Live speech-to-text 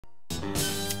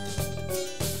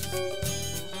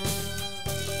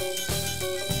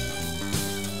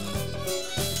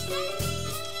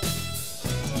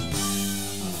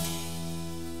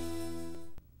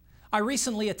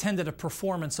recently attended a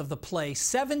performance of the play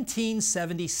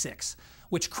 1776,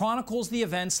 which chronicles the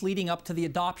events leading up to the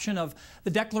adoption of the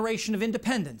Declaration of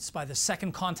Independence by the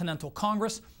Second Continental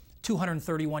Congress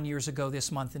 231 years ago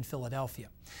this month in Philadelphia.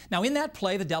 Now, in that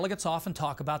play, the delegates often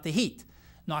talk about the heat.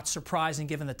 Not surprising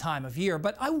given the time of year,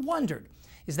 but I wondered,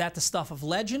 is that the stuff of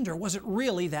legend or was it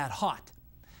really that hot?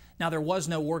 Now, there was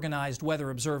no organized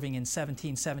weather observing in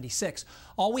 1776.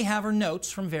 All we have are notes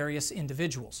from various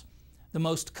individuals. The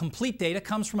most complete data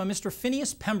comes from a Mr.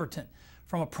 Phineas Pemberton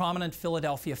from a prominent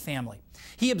Philadelphia family.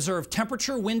 He observed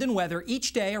temperature, wind, and weather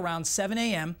each day around 7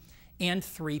 a.m. and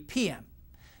 3 p.m.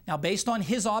 Now, based on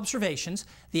his observations,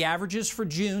 the averages for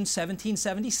June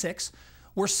 1776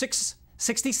 were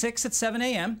 66 at 7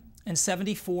 a.m. and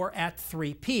 74 at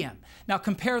 3 p.m. Now,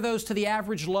 compare those to the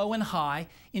average low and high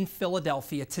in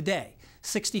Philadelphia today.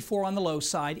 64 on the low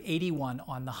side, 81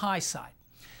 on the high side.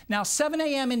 Now, 7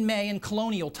 a.m. in May in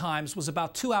colonial times was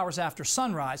about 2 hours after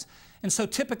sunrise, and so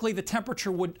typically the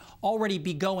temperature would already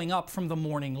be going up from the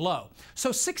morning low.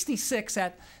 So 66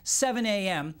 at 7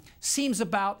 a.m. seems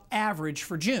about average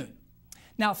for June.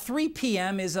 Now, 3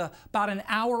 p.m. is about an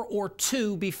hour or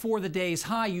two before the day's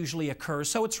high usually occurs,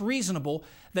 so it's reasonable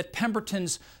that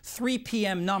Pemberton's 3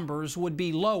 p.m. numbers would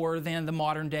be lower than the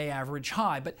modern-day average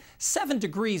high. But 7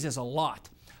 degrees is a lot.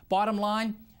 Bottom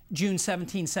line, June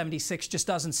 1776 just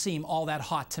doesn't seem all that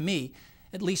hot to me,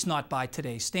 at least not by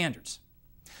today's standards.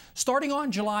 Starting on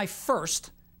July 1st,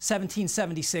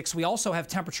 1776, we also have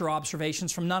temperature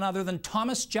observations from none other than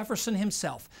Thomas Jefferson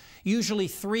himself, usually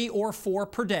 3 or 4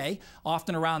 per day,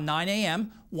 often around 9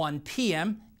 a.m., 1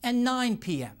 p.m., and 9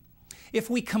 p.m. If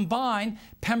we combine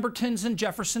Pemberton's and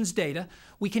Jefferson's data,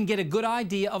 we can get a good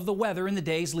idea of the weather in the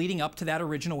days leading up to that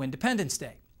original Independence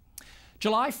Day.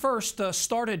 July 1st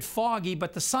started foggy,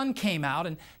 but the sun came out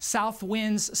and south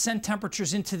winds sent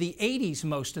temperatures into the 80s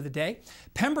most of the day.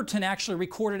 Pemberton actually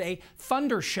recorded a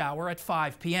thunder shower at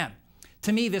 5 p.m.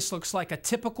 To me, this looks like a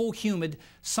typical humid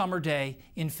summer day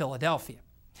in Philadelphia.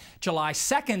 July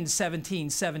 2nd,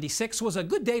 1776 was a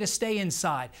good day to stay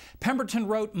inside. Pemberton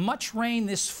wrote much rain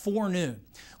this forenoon.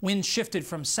 Winds shifted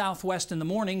from southwest in the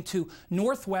morning to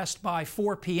northwest by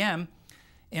 4 p.m.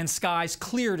 and skies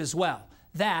cleared as well.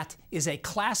 That is a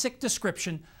classic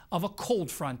description of a cold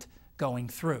front going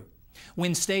through.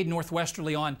 Winds stayed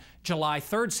northwesterly on July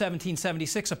 3rd,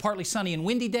 1776, a partly sunny and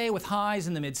windy day with highs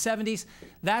in the mid-70s.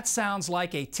 That sounds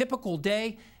like a typical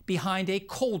day behind a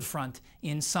cold front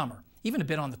in summer, even a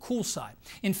bit on the cool side.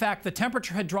 In fact, the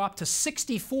temperature had dropped to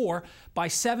 64 by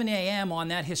 7 a.m. on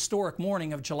that historic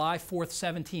morning of July 4th,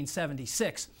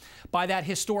 1776. By that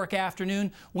historic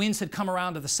afternoon, winds had come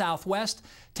around to the southwest,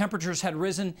 temperatures had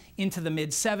risen into the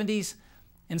mid-70s,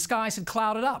 and skies had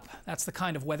clouded up. That's the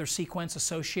kind of weather sequence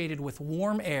associated with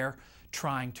warm air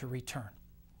trying to return.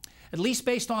 At least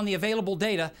based on the available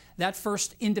data, that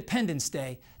first Independence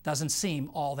Day doesn't seem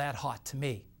all that hot to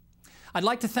me. I'd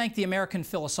like to thank the American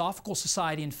Philosophical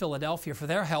Society in Philadelphia for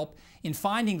their help in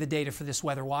finding the data for this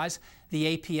WxYz.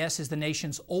 The APS is the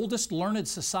nation's oldest learned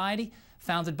society,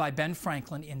 founded by Ben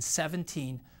Franklin in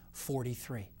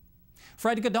 1743.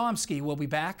 Fred Godomsky will be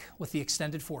back with the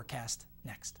extended forecast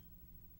next.